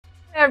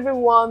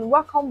Everyone,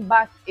 welcome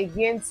back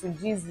again to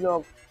G's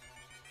Log.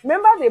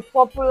 Remember the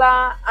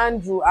popular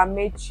Andrew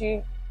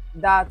Amechi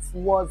that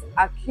was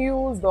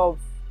accused of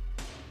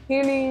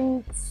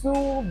killing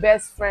two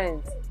best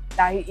friends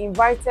that he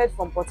invited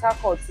from Port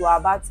Harcourt to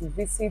Aba to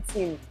visit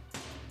him,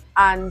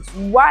 and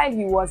while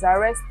he was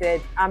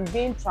arrested and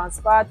being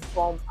transferred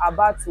from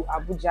Aba to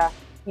Abuja,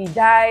 he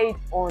died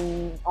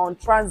on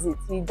transit.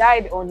 He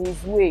died on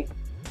his way.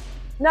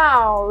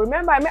 Now,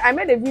 remember, I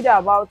made a video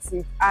about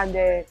it,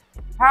 and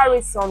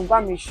Harrison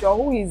Gwamishaw,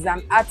 who is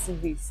an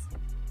activist,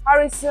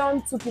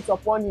 Harrison took it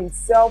upon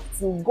himself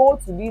to go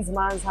to this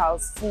man's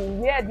house, to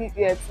where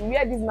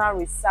this man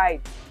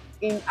resides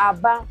in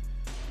Aba,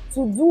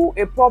 to do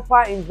a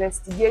proper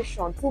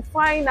investigation, to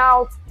find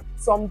out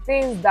some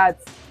things that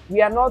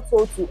we are not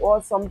told to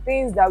us, some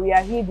things that we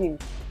are hidden.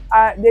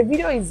 The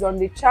video is on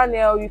the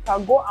channel. You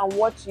can go and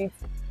watch it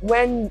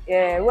when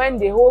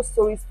the whole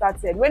story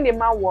started, when the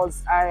man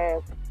was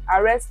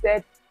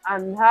arrested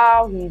and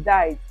how he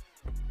died.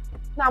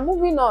 Now,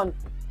 moving on,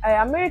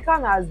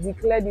 American has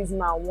declared this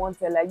man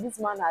wanted. Like, this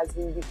man has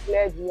been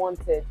declared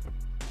wanted,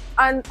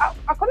 and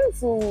according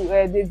to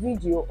the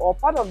video, or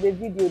part of the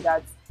video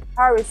that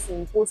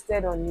Harrison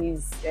posted on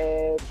his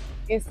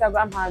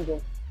Instagram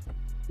handle,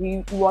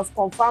 it was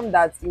confirmed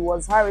that it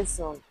was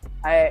Harrison.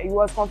 It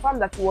was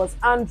confirmed that it was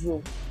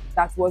Andrew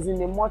that was in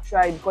the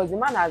mortuary, because the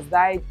man has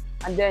died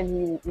and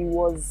then he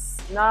was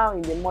now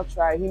in the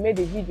mortuary. He made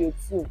a video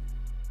too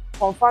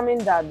confirming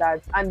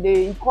that and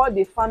he called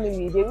the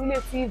family, the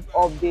relatives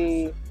of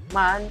the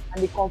man,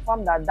 and they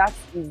confirmed that that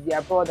is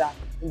their brother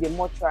in the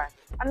mortuary.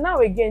 And now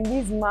again,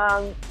 this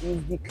man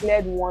is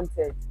declared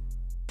wanted,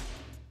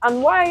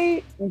 and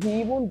why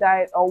he even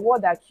died or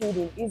what that killed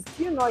him is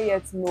still not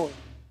yet known.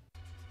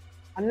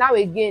 And now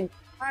again,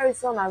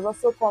 Harrison has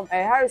also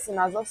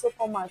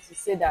come out to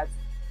say that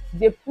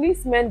the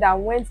policemen that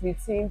went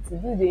with him to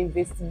do the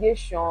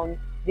investigation,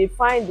 the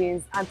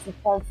findings, and to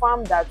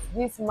confirm that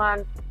this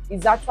man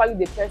is actually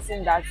the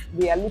person that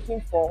they are looking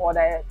for, or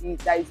that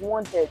is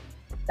wanted,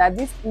 that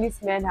this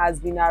policeman has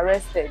been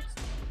arrested.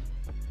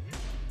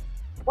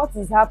 What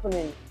is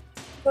happening?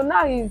 So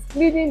now he's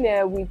pleading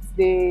with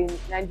the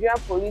Nigerian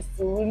police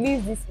to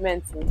release this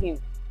man to him.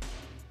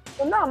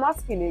 So now I'm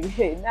asking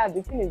again, now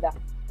the thing is that,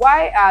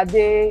 why are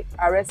they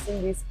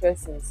arresting these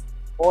persons?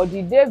 Or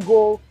did they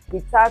go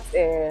without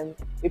a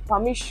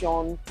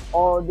permission,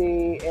 or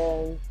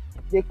the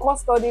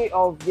custody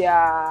of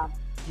their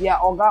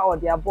oga or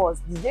their boss?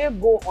 Did they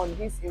go on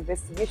this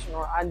investigation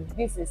and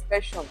this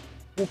inspection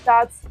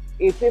without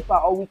a paper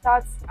or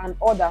without an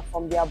order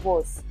from their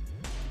boss?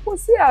 We'll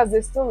see as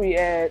the story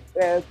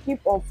keep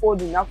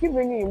unfolding. I'll keep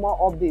bringing you more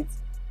updates.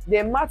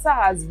 The matter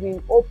has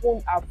been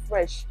opened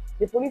afresh.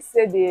 The police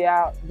said they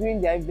are doing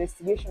their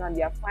investigation and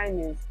their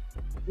findings,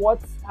 what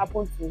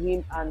happened to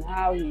him and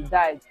how he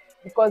died,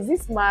 because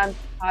this man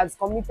has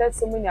committed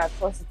so many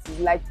atrocities.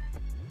 Like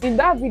in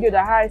that video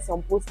that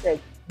Harrison posted,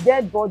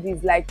 dead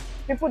bodies, like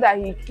people that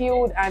he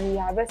killed and he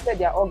harvested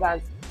their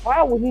organs.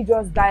 Why would he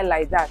just die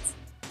like that?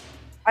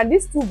 And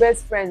these two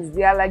best friends,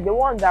 they are like the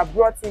one that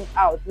brought him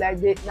out. Like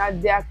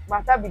their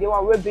matter be the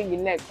one wey bring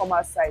him leg come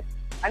outside.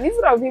 And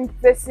instead of him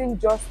facing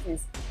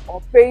justice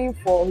or paying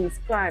for his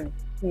crime,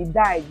 he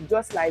died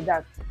just like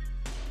that.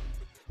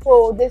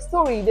 So the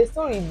story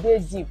dey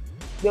deep.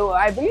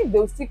 I believe they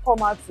will still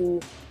come out to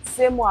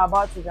say more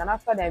about it, and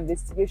after the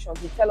investigation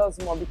to tell us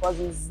more, because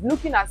it's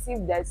looking as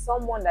if there's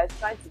someone that's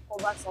trying to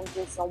cover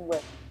something somewhere.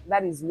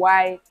 That is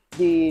why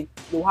they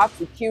will have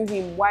to kill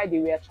him while they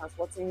were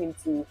transporting him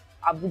to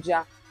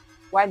Abuja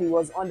while he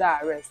was under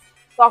arrest.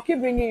 So I'll keep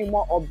bringing you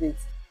more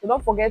updates. So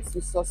don't forget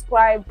to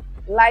subscribe,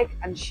 like,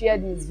 and share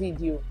this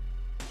video.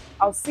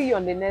 I'll see you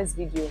on the next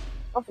video.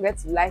 Don't forget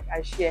to like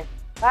and share.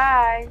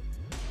 Bye.